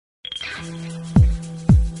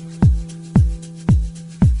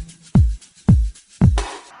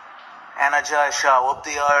Energize Show, up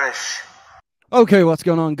the Irish. Okay, what's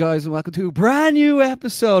going on, guys, and welcome to a brand new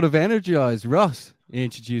episode of Energize. Ross,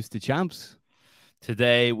 introduce the champs.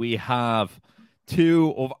 Today we have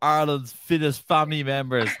two of Ireland's fittest family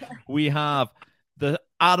members. We have the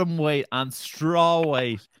atomweight and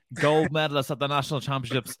strawweight gold medalists at the national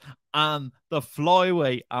championships and the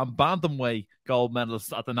flyweight and bantamweight gold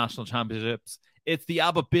medalists at the national championships. It's the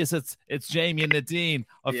Abbott Bissetts. It's Jamie and Nadine.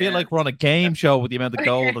 I feel like we're on a game show with the amount of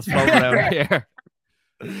gold that's floating around here.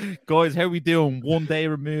 Guys, how are we doing? 1 day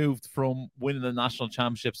removed from winning the national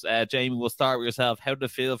championships. Jamie, we'll start with yourself. How did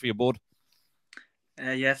it feel for you, bud?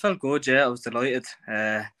 Yeah, it felt good. Yeah, I was delighted.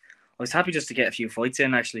 I was happy just to get a few fights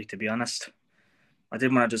in, actually, to be honest. I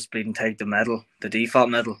didn't want to just bleed and take the medal, the default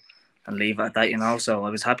medal, and leave it at that, you know. So I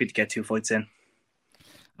was happy to get 2 fights in.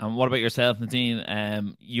 And what about yourself,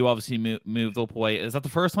 Nadine? You obviously moved up weight. Is that the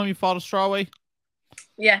first time you fought a strawweight?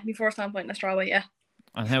 Yeah, my first time fighting a strawweight, yeah.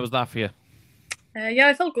 And how was that for you? Yeah,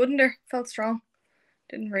 I felt good in there. Felt strong.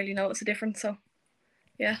 Didn't really notice a difference, so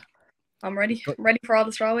yeah. I'm ready. I'm ready for all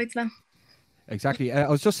the strawweights now. Exactly. I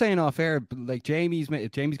was just saying off air, like Jamie's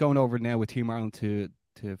going over now with Team Ireland to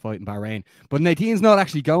fight in Bahrain, but Nadine's not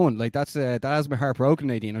actually going. Like that has me heartbroken,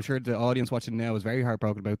 Nadine. I'm sure the audience watching now is very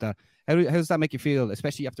heartbroken about that. How does that make you feel,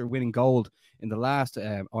 especially after winning gold in the last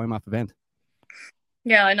IMMAF event?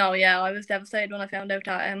 Yeah, I know. Yeah, I was devastated when I found out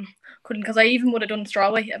that couldn't, because I even would have done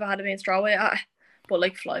strawweight if I had been strawweight. But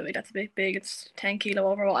like flyweight, that's a bit big. It's 10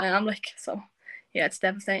 kilo over what I am, like. So yeah, it's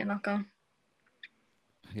devastating not going.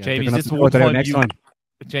 Yeah, Jamie, is this the one time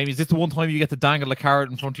Jamie, is this the one time you get to dangle a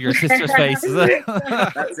carrot in front of your sister's face? Is it?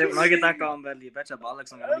 That's it. When I get that going, Bill, you betcha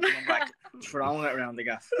bollocks I'm going to be coming back, throwing it around the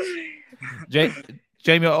gaff.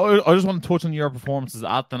 Jamie, I just want to touch on your performances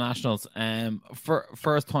at the Nationals.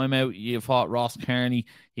 First time out, you fought Ross Kearney.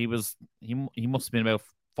 He must have been about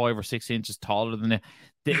 5 or 6 inches taller than it.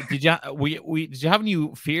 Did you have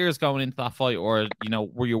any fears going into that fight, or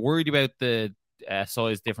were you worried about the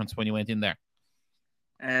size difference when you went in there?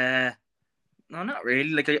 No, not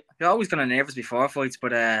really. Like I always kind of nervous before fights,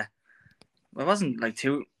 but I wasn't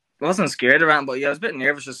scared around. But yeah, I was a bit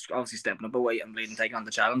nervous, just obviously stepping up a weight and bleeding, taking on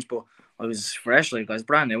the challenge. But I was fresh, like I was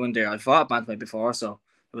brand new in there. I fought bantamweight before, so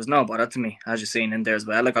it was no bother to me, as you've seen in there as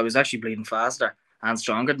well. Like I was actually bleeding faster and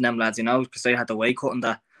stronger than them lads, because they had the weight cut and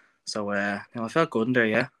that. So I felt good in there.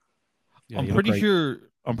 Yeah, I'm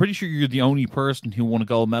pretty sure you're the only person who won a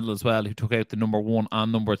gold medal as well, who took out the number 1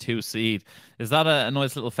 and number 2 seed. Is that a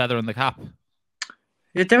nice little feather in the cap?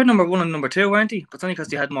 Yeah, they were number 1 and number 2, weren't they? But it's only because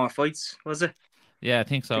they had more fights, was it? Yeah, I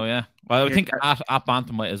think so. Yeah, well, I think at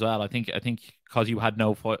bantamweight as well. I think because you had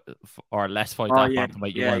no fight or less fights at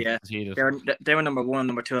bantamweight, you weren't conceded. They were number 1 and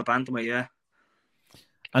number 2 at bantamweight. Yeah,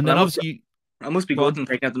 and then obviously I must be good in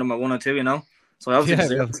taking out the number 1 and 2. So I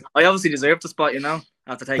obviously deserve the spot.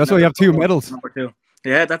 After taking. That's why you have 2 medals. Number 2.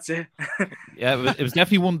 Yeah, that's it. Yeah, it was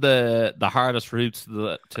definitely one of the hardest routes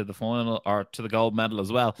to the final or to the gold medal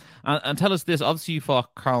as well. And tell us this, obviously you fought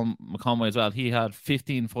Carl McConway as well. He had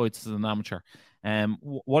 15 fights as an amateur.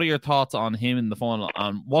 What are your thoughts on him in the final?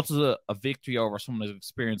 And what does a victory over someone as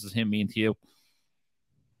experienced as him mean to you?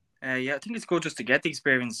 Yeah, I think it's good just to get the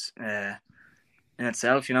experience in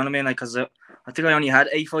itself, you know what I mean? Like, because I think I only had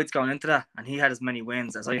 8 fights going into that, and he had as many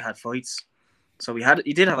wins as I had fights. So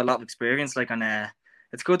he did have a lot of experience, like, and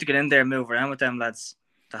it's good to get in there and move around with them lads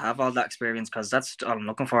to have all that experience, because that's all I'm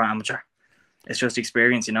looking for, amateur. It's just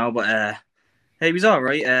experience, But hey, he was all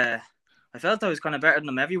right. I felt I was kind of better than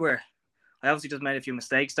him everywhere. I obviously just made a few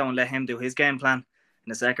mistakes, don't let him do his game plan in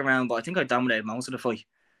the second round, but I think I dominated most of the fight,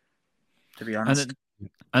 to be honest.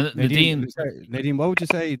 And Nadine, what would you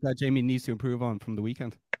say that Jamie needs to improve on from the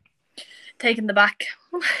weekend? Taking the back.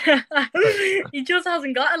 He just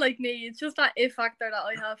hasn't got it like me. It's just that if factor that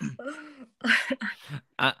I have.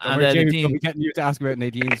 And Jamie, we'll be getting you to ask about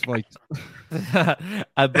Nadine's fight.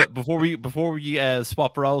 But before we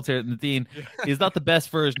swap roles here, Nadine, is that the best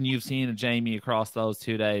version you've seen of Jamie across those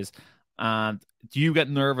 2 days? And do you get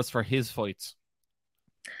nervous for his fights?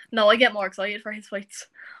 No, I get more excited for his fights.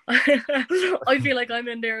 I feel like I'm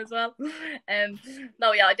in there as well.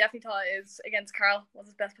 No, yeah, I definitely thought his against Carl was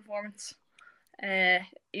his best performance.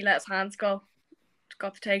 He let his hands go,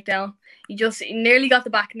 got the takedown. He nearly got the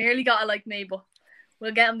back, nearly got it like me, but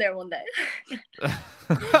we'll get him there one day.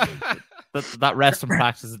 that wrestling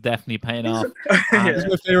practice is definitely paying off. This is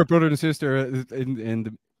my favorite brother and sister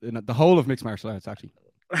in the whole of mixed martial arts, actually.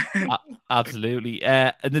 Absolutely.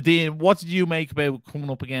 Nadine, what did you make about coming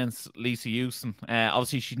up against Lisa Houston?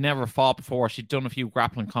 Obviously, she'd never fought before. She'd done a few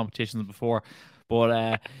grappling competitions before.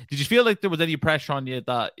 But did you feel like there was any pressure on you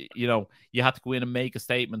that you had to go in and make a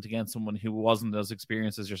statement against someone who wasn't as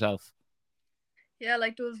experienced as yourself? Yeah,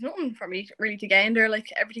 like there was nothing for me really to gain there.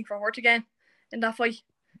 Like everything for her to gain in that fight.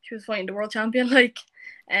 She was fighting the world champion. Like,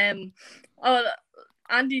 Andy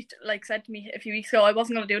said to me a few weeks ago I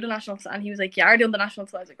wasn't going to do the nationals, and he was like, "Yeah, you're doing the nationals."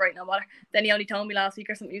 So I was like, "Right, no matter." Then he only told me last week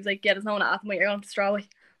or something. He was like, "Yeah, there's no one at Athens. You're going to Strawway."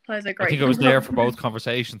 So I was like, "Right." I think I was there for both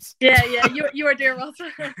conversations. Yeah, you were there, Ross.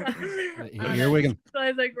 You're Wigan. So I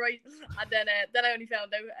was like, right, and then I only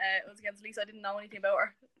found out it was against Lisa. I didn't know anything about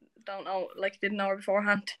her. Didn't know her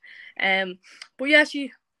beforehand. But yeah,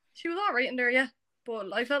 she was all right in there, yeah.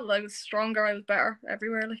 But I felt I was stronger. I was better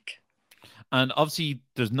everywhere, like. And obviously,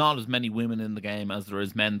 there's not as many women in the game as there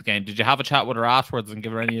is men in the game. Did you have a chat with her afterwards and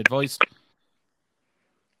give her any advice?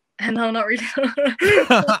 No, not really.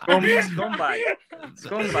 Scumbag.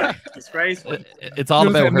 Disgraceful. It's all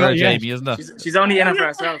about her, Jamie, isn't it? She's only in it for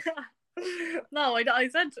herself. No, I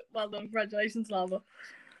said, well done, congratulations, Lava.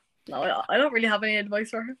 No, I don't really have any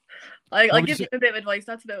advice for her. I give you a bit of advice,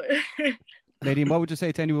 that's about it. Nadine, what would you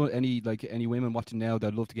say to anyone, any women watching now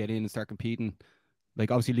that'd love to get in and start competing? Like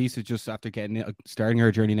obviously Lisa just after starting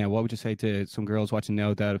her journey now, what would you say to some girls watching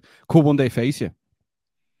now that could one day face you?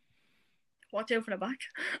 Watch out for the back.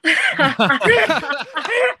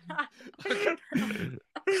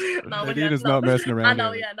 Nadine is not messing around. I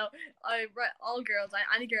know, yeah, no. All girls,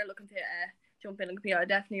 any girl looking to jump in and compete, I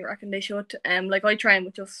definitely reckon they should. I train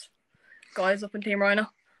with just guys up in Team Rhino,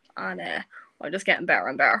 and I'm just getting better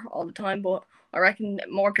and better all the time. But I reckon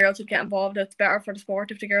more girls should get involved. It's better for the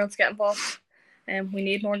sport if the girls get involved. We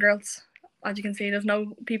need more girls. As you can see, there's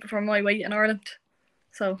no people from my weight in Ireland,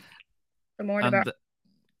 so the more the better.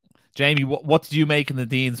 Jamie, what did you make in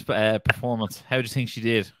Nadine's performance? How do you think she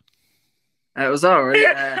did? It was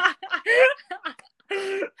alright.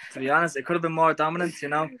 To be honest, it could have been more dominant,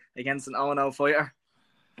 against an 0-0 fighter.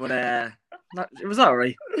 But it was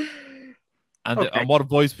alright. And what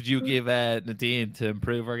advice would you give Nadine to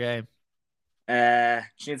improve her game?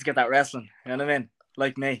 She needs to get that wrestling. You know what I mean?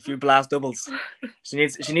 Like me, a few blast doubles. She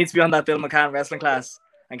needs to be on that Bill McCann wrestling class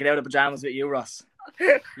and get out of pajamas with you, Ross.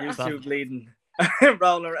 You two bleeding,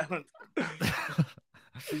 rolling around.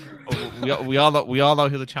 we all know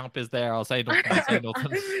who the champ is there. I'll say nothing.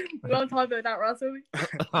 We won't talk about that, Ross, will we?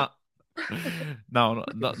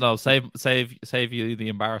 No. Save you the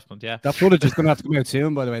embarrassment. Yeah, that footage is going to have to come out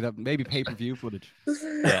soon. By the way, that maybe pay-per-view footage.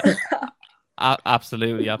 Yeah,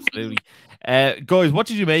 absolutely. Guys, what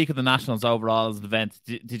did you make of the Nationals overall as an event?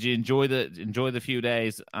 Did you enjoy the few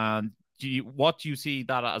days? And what do you see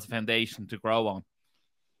that as a foundation to grow on?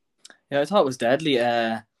 Yeah, I thought it was deadly.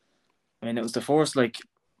 It was the first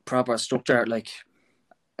proper structure,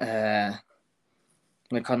 kind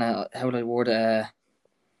of how would I word it?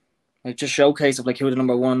 Just showcase of who the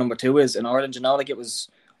number one and number two is in Ireland. It was.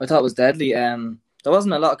 I thought it was deadly. There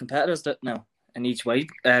wasn't a lot of competitors in each weight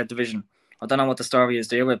division. I don't know what the story is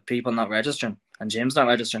there with people not registering and gyms not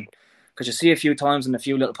registering, because you see a few times in a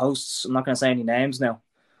few little posts. I'm not going to say any names now,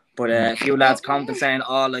 but a few lads commenting saying,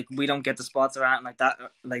 we don't get the spots around like that,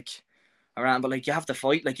 around. But you have to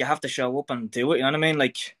fight, you have to show up and do it. You know what I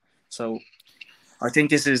mean? So I think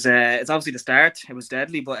this is it's obviously the start. It was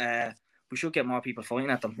deadly, but we should get more people fighting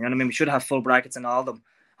at them. You know what I mean? We should have full brackets in all of them,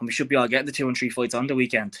 and we should be all getting the 2 and 3 fights on the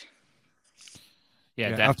weekend.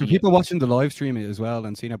 Yeah, after people watching the live stream as well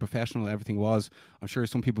and seeing how professional everything was, I'm sure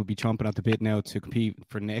some people will be chomping at the bit now to compete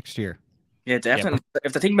for next year. Yeah, definitely. Yeah.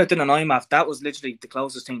 If the thing about doing an IMAF, that was literally the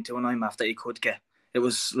closest thing to an IMAF that you could get. It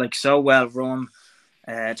was so well run,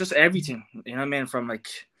 just everything. You know what I mean? From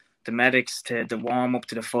the medics to the warm up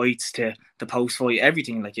to the fights to the post fight,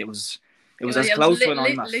 everything. It was as close to an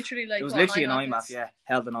IMAF. It was literally an IMAF,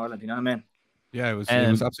 held in Ireland. You know what I mean? Yeah, it was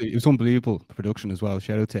absolutely. It was unbelievable production as well.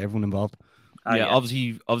 Shout out to everyone involved.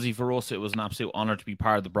 Obviously for us, it was an absolute honour to be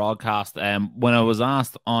part of the broadcast. When I was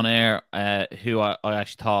asked on air who I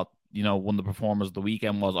actually thought one of the performers of the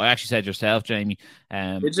weekend was, I actually said yourself, Jamie.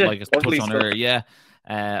 Like I touched on earlier, yeah.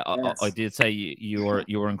 Yes. I did say you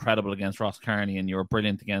were incredible against Ross Kearney, and you were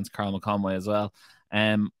brilliant against Carl McConway as well.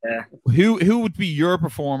 Who would be your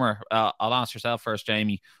performer? I'll ask yourself first,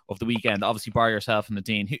 Jamie, of the weekend. Obviously, bar yourself and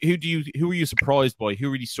Nadine. Who were you surprised by?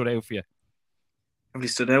 Who really stood out for you? Really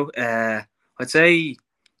stood out. I'd say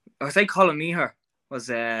Colin Meagher was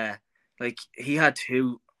he had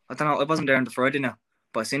two. I don't know. I wasn't there on the Friday now,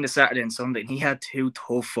 but I seen the Saturday and Sunday, and he had two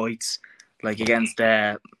tough fights, against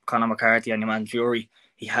Conor McCarthy and your man Fury.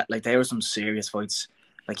 He had they were some serious fights.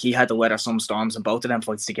 He had to weather some storms in both of them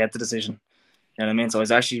fights to get the decision. You know what I mean? So I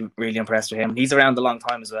was actually really impressed with him. He's around a long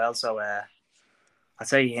time as well, so I'd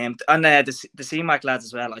say him. And the CMAC lads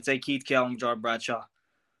as well. I'd say Keith Keogh and Jordan Bradshaw.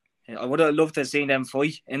 I would have loved to have seen them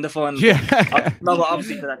fight in the final. Yeah. No, but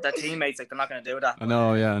obviously their teammates, like, they're not going to do that. I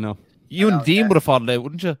know, yeah, I know. You and Dean would have fought it out,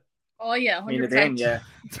 wouldn't you? Oh yeah, I mean, 100%. then, yeah.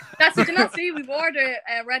 That's did you not see? We wore the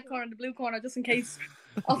red corner and the blue corner just in case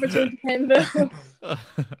opportunity came about.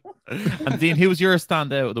 And Dean, who was your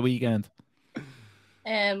standout of the weekend?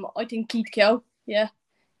 I think Keith Kyo. Yeah.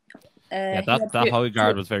 Yeah, he had that two- high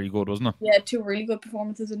guard was very good, wasn't it? Yeah, 2 really good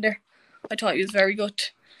performances in there. I thought he was very good.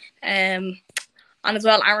 And as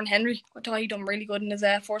well, Aaron Henry. I thought he done really good in his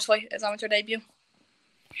first fight, his amateur debut.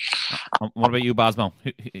 What about you, Basmo?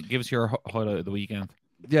 Give us your highlight of the weekend.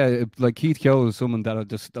 Yeah, like Keith Kyo was someone that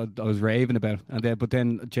I was raving about, and but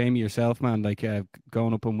then Jamie yourself, man, like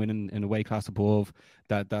going up and winning in a weight class above,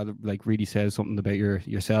 that like really says something about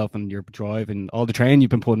yourself and your drive and all the training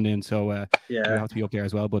you've been putting in. So you have to be up there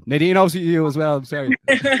as well. But Nadine, obviously you as well. I'm sorry.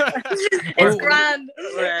 It's grand.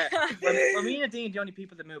 Were me and Dean the only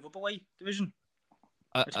people that move up a weight division?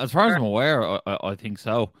 As far as I'm aware, I think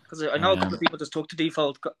so. Because I know a couple of people just took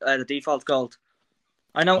the default gold.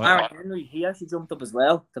 I know Aaron Henry, he actually jumped up as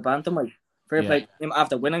well to bantamweight. Fair play to him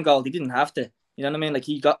after winning gold. He didn't have to. You know what I mean? Like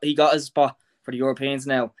he got his spot for the Europeans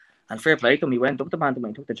now. And fair play to him. He went up to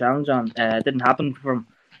bantamweight, took the challenge on. It didn't happen for him.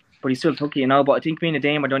 But he still took it, you know. But I think me and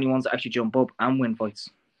Dame are the only ones that actually jump up and win fights.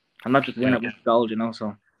 And not just win it with gold, you know.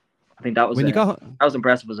 So I think that was that was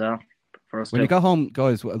impressive as well for us. When you got home,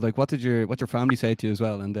 guys, like what did your family say to you as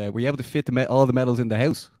well? And were you able to fit all the medals in the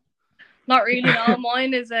house? Not really, no.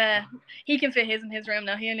 Mine is he can fit his in his room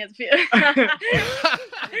now. He only has a few.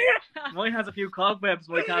 Mine has a few cobwebs.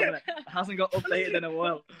 My cabinet hasn't got updated in a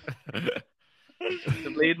while.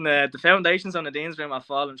 The foundations on the Dean's room are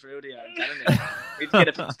falling through there. I'm telling you, we need to get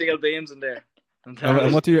a few steel beams in there.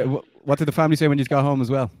 And what did the family say when you got home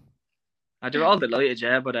as well? They're all delighted,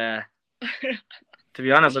 yeah. But to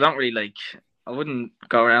be honest, I don't really I wouldn't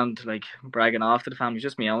go around bragging off to the family. It's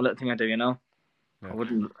just my own little thing I do, you know. Yeah. I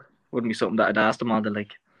wouldn't be something that I'd ask them all to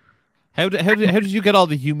like. How did you get all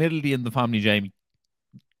the humility in the family, Jamie?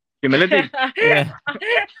 Humility? Yeah.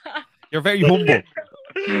 You're very humble.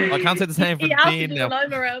 I can't say the same for Dean now.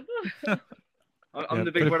 I'm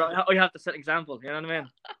the big word. I have to set example. You know what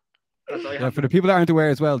I mean? For the people that aren't aware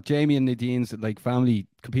as well, Jamie and Nadine's family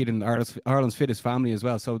competed in Ireland's fittest family as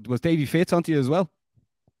well. So was Davey Fitz onto you as well?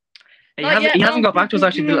 He hasn't got back to us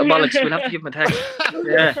actually, the little bollocks. We'll have to give him a text.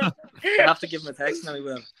 Yeah, we'll have to give him a text now. We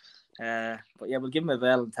will. But yeah, we'll give him a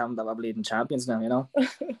bell and tell him that we're bleeding champions now. You know.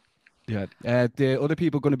 Yeah. The other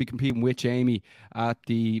people going to be competing with Jamie at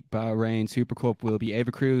the Bahrain Super Cup will be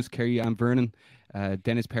Ava Cruz, Kerry-Ann Vernon,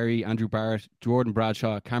 Dennis Perry, Andrew Barrett, Jordan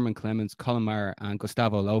Bradshaw, Cameron Clemens, Colin Maher, and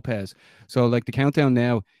Gustavo Lopez. So the countdown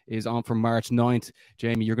now is on for March 9th.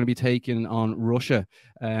 Jamie, you're going to be taking on Russia.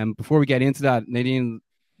 Before we get into that, Nadine,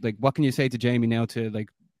 what can you say to Jamie now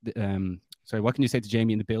what can you say to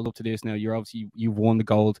Jamie in the build up to this now? You've won the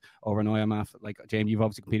gold over an IMF. Jamie, you've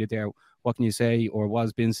obviously competed there. What can you say, or what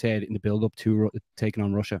has been said in the build up to taking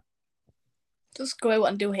on Russia? Just go out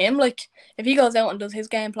and do him. If he goes out and does his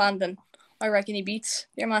game plan, then I reckon he beats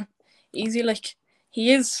your man easy.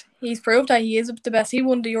 He's proved that he is the best. He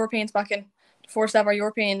won the Europeans back in the first ever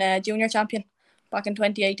European junior champion back in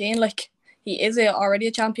 2018. He is already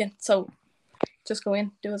a champion. So just go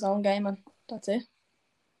in, do his own game, and that's it.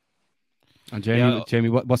 And Jamie,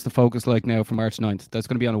 what's the focus like now for March 9th? That's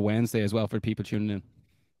going to be on a Wednesday as well for people tuning in.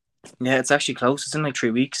 Yeah, it's actually close. It's in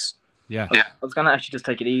 3 weeks. Yeah. I was going to actually just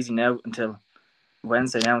take it easy now until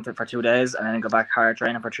Wednesday now for 2 days and then go back hard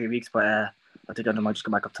training for 3 weeks. But I think I might just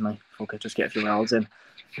go back up tonight. Okay, just get a few rounds in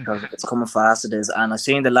because it's coming fast. It is. And I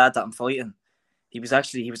seen the lad that I'm fighting. He was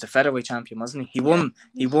the featherweight champion, wasn't he? He won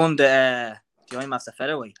the IMAFs at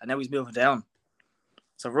featherweight, and now he's moving down.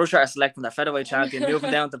 So Russia are selecting their featherweight champion,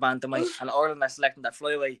 moving down to bantamweight, and Ireland are selecting their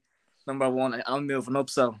flyweight #1, and I'm moving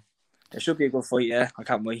up. So it should be a good fight. Yeah, I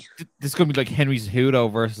can't wait. This is going to be like Henry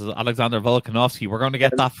Cejudo versus Alexander Volkanovski. We're going to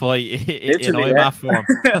get that fight in IMAF form.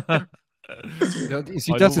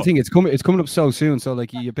 See, that's the thing. It's coming up so soon. So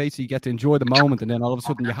you basically get to enjoy the moment, and then all of a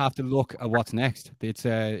sudden you have to look at what's next. It's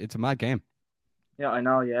a mad game. Yeah, I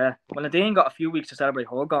know. Yeah. Well, Nadine got a few weeks to celebrate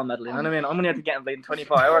her gold medal. You know what I mean? I'm going to have to get in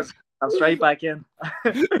 24 hours. I'm straight back in.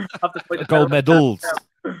 Have to fight the gold medals.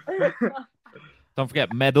 Don't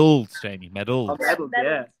forget medals, Jamie. Medals. Oh, medals,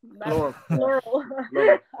 yeah. Plural.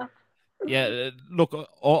 Yeah, look,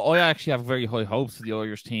 I actually have very high hopes for the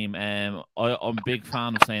Irish team. I'm a big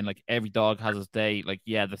fan of saying every dog has its day.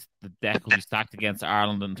 The deck will be stacked against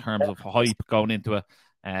Ireland in terms of hype going into it.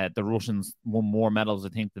 The Russians won more medals, I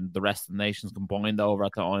think, than the rest of the nations combined over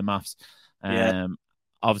at the IMAFs.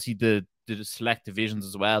 Obviously, the select divisions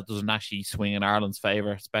as well doesn't actually swing in Ireland's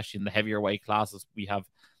favour, especially in the heavier weight classes. We have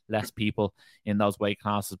less people in those weight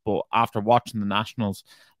classes. But after watching the nationals,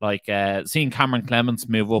 like seeing Cameron Clements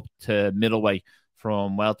move up to middleweight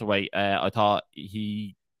from welterweight, I thought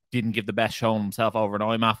he didn't give the best show himself over an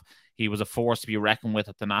IMAF. He was a force to be reckoned with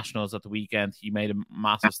at the nationals at the weekend. He made a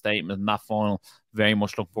massive statement in that final. Very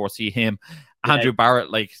much look forward to see him. Andrew Barrett,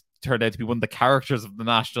 like, turned out to be one of the characters of the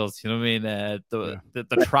nationals. You know what I mean?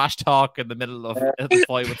 The trash talk in the middle of the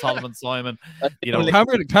fight with Solomon Simon. You know,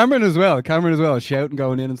 Cameron as well. Shouting,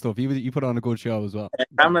 going in and stuff. He put on a good show as well.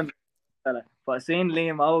 Cameron, but I seen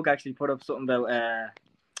Liam Oak actually put up something about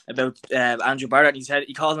Andrew Barrett. And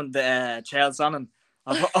he called him the Charles Sonnen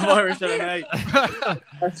of Irish MMA.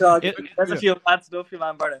 That's a few bad stuff, you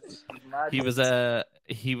man, Barrett. He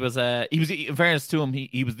was in fairness to him,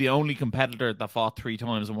 he was the only competitor that fought 3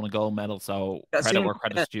 times and won a gold medal. So credit where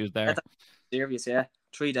credit's due there. Serious, yeah.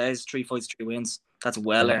 3 days, 3 fights, 3 wins. That's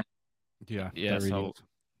well earned. Yeah. So, is.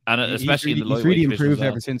 and especially he's really improved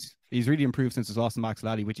ever since. He's really improved since his loss to Max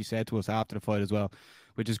Lally, which he said to us after the fight as well,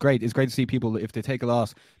 which is great. It's great to see people, if they take a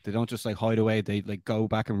loss, they don't just like hide away. They like go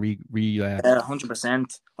back and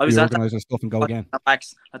 100%. I was reorganize their stuff and go again. I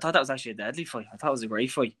thought that was actually a deadly fight. I thought it was a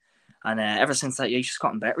great fight, and ever since that, he's just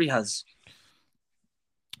gotten better. He has.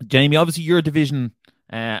 Jamie, obviously your division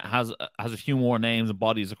has a few more names and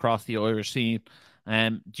bodies across the Irish scene.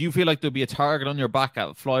 Do you feel like there'll be a target on your back at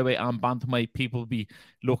flyweight and bantamweight? People will be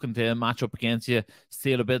looking to match up against you,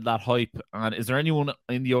 steal a bit of that hype. And is there anyone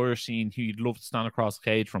in the Irish scene who you'd love to stand across the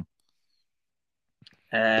cage from?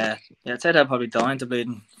 Yeah, I'd say they're probably dying to bleed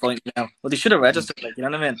and fight now. Well, they should have registered, like, you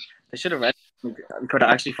know what I mean? They should have registered. We could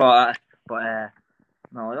have actually fought at it. But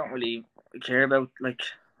no, I don't really care about like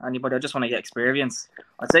anybody. I just want to get experience.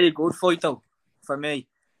 I'd say a good fight though, for me.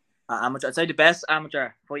 Amateur. I'd say the best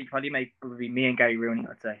amateur fight you probably make would be me and Gary Rooney.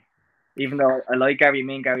 I'd say, even though I like Gary,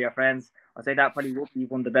 me and Gary are friends. I'd say that probably would be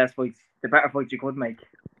one of the best fights, the better fights you could make.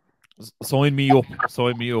 Sign me up.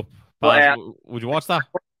 But, would you watch that?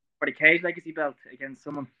 For the Cage Legacy belt against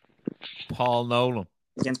someone. Paul Nolan.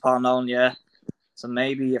 Against Paul Nolan, yeah. So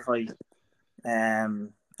maybe if I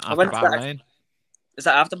after Bahrain. Is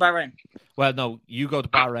that after Bahrain? Well, no, you go to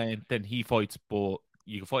Bahrain, then he fights, but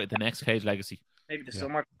you can fight at the next Cage Legacy. Maybe the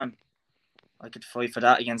summer time. I could fight for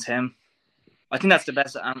that against him. I think that's the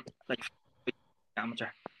best amateur.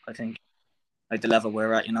 I think, like the level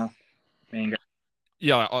we're at, you know.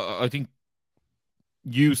 Yeah, I think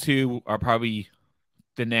you two are probably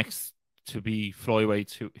the next to be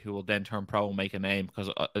flyweights who will then turn pro and make a name, because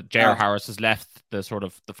J.R. Harris has left the sort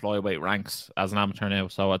of the flyweight ranks as an amateur now.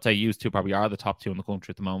 So I'd say you two probably are the top 2 in the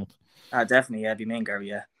country at the moment. Definitely, yeah. It'd be me and Gary,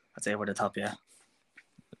 yeah. I'd say we're the top, yeah.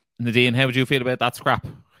 Nadine, how would you feel about that scrap?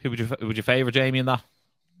 Who would you favour, Jamie, in that?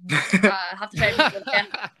 I have to favour him, yeah.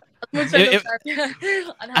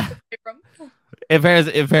 I'd have to favour him.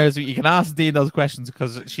 If there's, you can ask Dean those questions,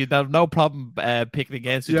 because she'd have no problem picking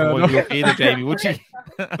against you either, Jamie, would she?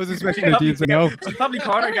 I was expecting Nadine to know. She'd probably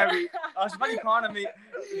corner Gary. She'd probably corner me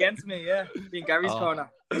against me, yeah. Being Gary's corner.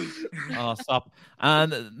 Oh, stop.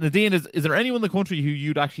 And Nadine, is there anyone in the country who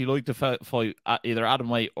you'd actually like to fight at either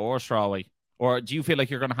atomweight or strawweight? Or do you feel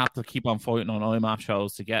like you're going to have to keep on fighting on IMAF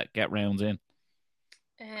shows to get rounds in?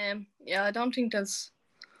 Yeah, I don't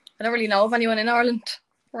really know of anyone in Ireland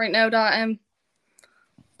right now that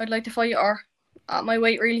I'd like to fight or at my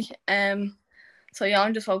weight, really. So yeah,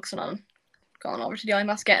 I'm just focusing on going over to the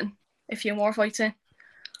IMAS, getting a few more fights in,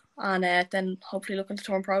 and then hopefully looking to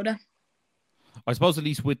turn pro then. I suppose at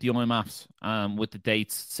least with the IMAFs, with the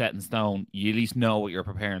dates set in stone, you at least know what you're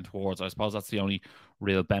preparing towards. I suppose that's the only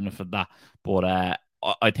real benefit of that. But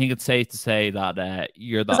I think it's safe to say that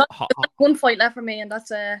you're the one fight left for me, and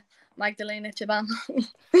that's Magdalena Chaban.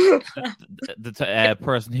 the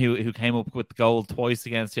person who came up with the goal twice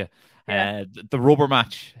against you. The rubber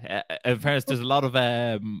match. In fairness, there's a lot of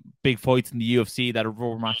big fights in the UFC that are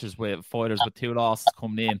rubber matches with fighters with 2 losses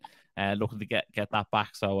coming in. Looking to get that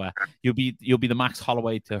back, so you'll be the Max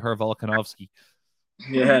Holloway to her Volkanovski.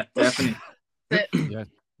 Yeah, definitely.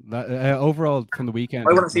 Yeah, overall from the weekend,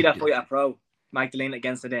 I want to see that fight at pro. Magdalena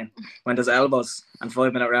against Nadine when there's elbows and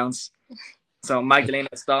 5-minute rounds. So Magdalena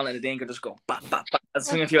stalling and Nadine could just go bap, bap, bap, and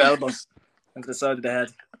swing a few elbows into the side of the head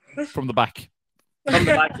from the back. From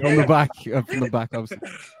the back, from the back, obviously.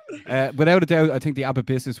 Without a doubt, I think the Abbott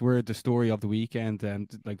business were the story of the weekend, and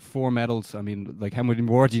like 4 medals. I mean, like how many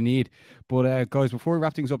more do you need? But guys, before we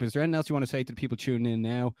wrap things up, is there anything else you want to say to the people tuning in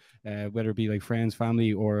now, whether it be like friends,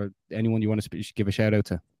 family, or anyone you want to give a shout out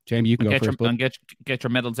to? Jamie, you can go first. And get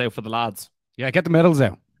your medals out for the lads. Yeah, get the medals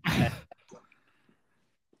out.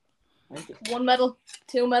 1 medal,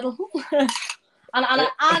 2 medal, and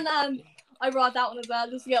I brought that one as well,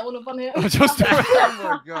 just to get one up on here. Oh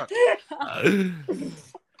my God.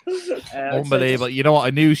 Unbelievable. You know what? I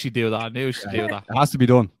knew she'd do that. It has to be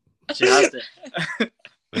done. She has to.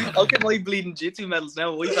 I'll get my bleeding jitsu medals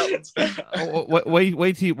now. Wait that ones.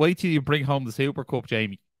 Wait till you bring home the Super Cup,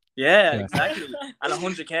 Jamie. Yeah, exactly. And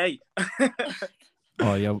 100k.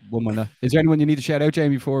 Oh yeah, one more. Is there anyone you need to shout out,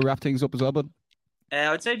 Jamie, before we wrap things up as well, bud?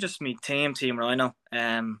 I'd say just me Team Rhino.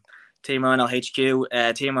 Team Rhino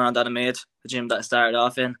HQ, Team Rhino that I made, the gym that I started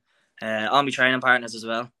off in. All my training partners as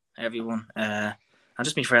well, everyone. And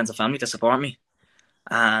just my friends and family to support me.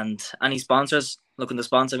 And any sponsors looking to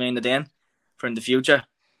sponsor me in the den for in the future.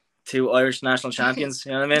 2 Irish national champions,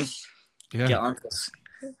 you know what I mean? Yeah. Get on to us.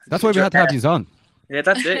 That's why we had to have you on. Yeah,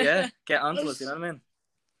 that's it, yeah. Get on to us, you know what I mean?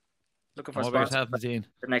 Looking for What about sponsors yourself, Nadine?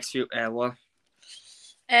 the next few while.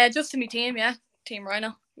 Just to my team, yeah. Team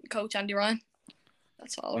Rhino, Coach Andy Ryan.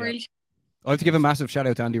 That's all really. I have to give a massive shout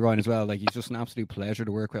out to Andy Ryan as well. Like, he's just an absolute pleasure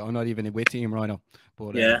to work with. I'm not even with Team Rhino,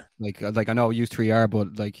 but like I know I use 3R,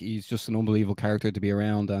 but like he's just an unbelievable character to be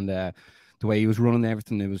around, and the way he was running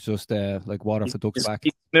everything, it was just like water off the duck's back.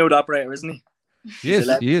 He's a smooth operator, isn't he? He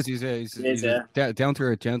is. He's a down to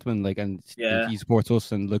earth gentleman, like, and he supports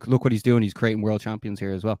us. And look what he's doing. He's creating world champions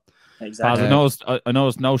here as well. Exactly. I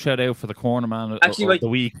noticed no shout out for the corner man of the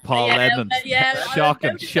week, Paul Edmonds.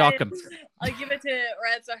 Shocking. I'll give it to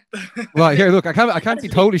Red, sir. Well, here, look, I can't be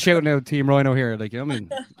totally shouting out Team Rhino here. Like, you know what I mean?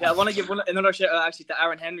 Yeah, I want to give another shout out actually to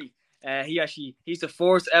Aaron Henry. He's the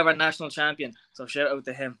 4th ever national champion. So shout out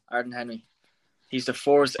to him, Aaron Henry. He's the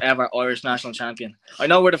 4th ever Irish national champion. I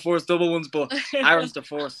know we're the 4th double ones, but Aaron's the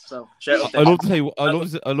 4th. So shout out to him.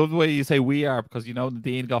 I love the way you say we are, because you know the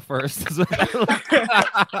Dean got first as well.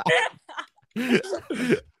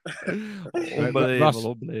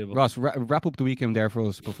 Unbelievable. Ross, wrap up the weekend there for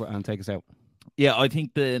us and take us out. Yeah, I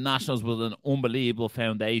think the Nationals was an unbelievable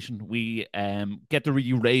foundation. We get to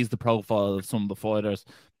really raise the profile of some of the fighters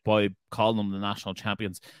by calling them the national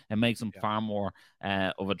champions. It makes them far more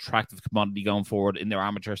of an attractive commodity going forward in their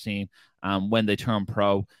amateur scene. When they turn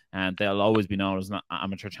pro, and they'll always be known as an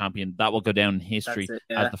amateur champion. That will go down in history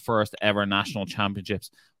as the first ever national championships.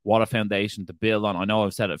 What a foundation to build on. I know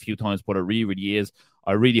I've said it a few times, but it really is.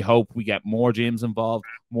 I really hope we get more gyms involved,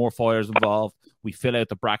 more fighters involved. We fill out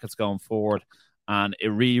the brackets going forward. And it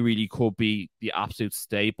really could be the absolute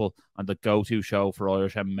staple and the go-to show for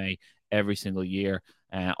Irish MMA every single year.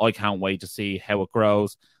 I can't wait to see how it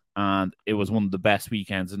grows. And it was one of the best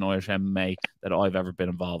weekends in Irish MMA that I've ever been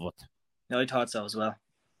involved with. Yeah, I thought so as well.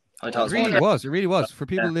 It really was. For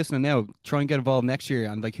people listening now, try and get involved next year.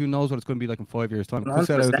 And like, who knows what it's going to be like in 5 years' time. Put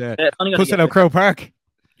that out Crow Park.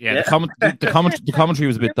 Yeah. The commentary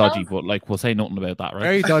was a bit dodgy, but like, we'll say nothing about that, right?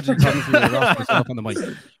 Very dodgy commentary. Ross myself on the mic.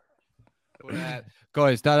 But,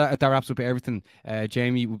 guys, that wraps up everything.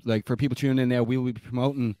 Jamie, like, for people tuning in now, we will be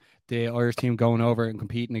promoting the Irish team going over and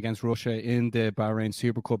competing against Russia in the Bahrain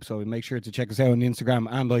Super Cup. So make sure to check us out on Instagram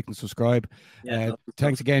and like and subscribe.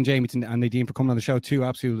 Thanks again, Jamie and Nadine, for coming on the show. 2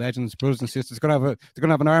 absolute legends, brothers and sisters. They're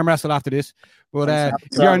gonna have an arm wrestle after this. But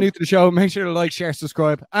if you are new to the show, make sure to like, share,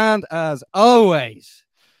 subscribe, and as always,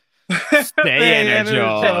 stay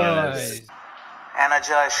energized.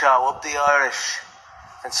 Energize show, up the Irish.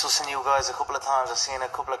 Been sussing you guys a couple of times. I've seen a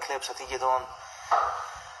couple of clips. I think you've done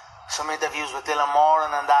some interviews with Dylan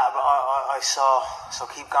Moran and that I saw. So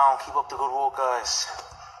keep going, keep up the good work, guys.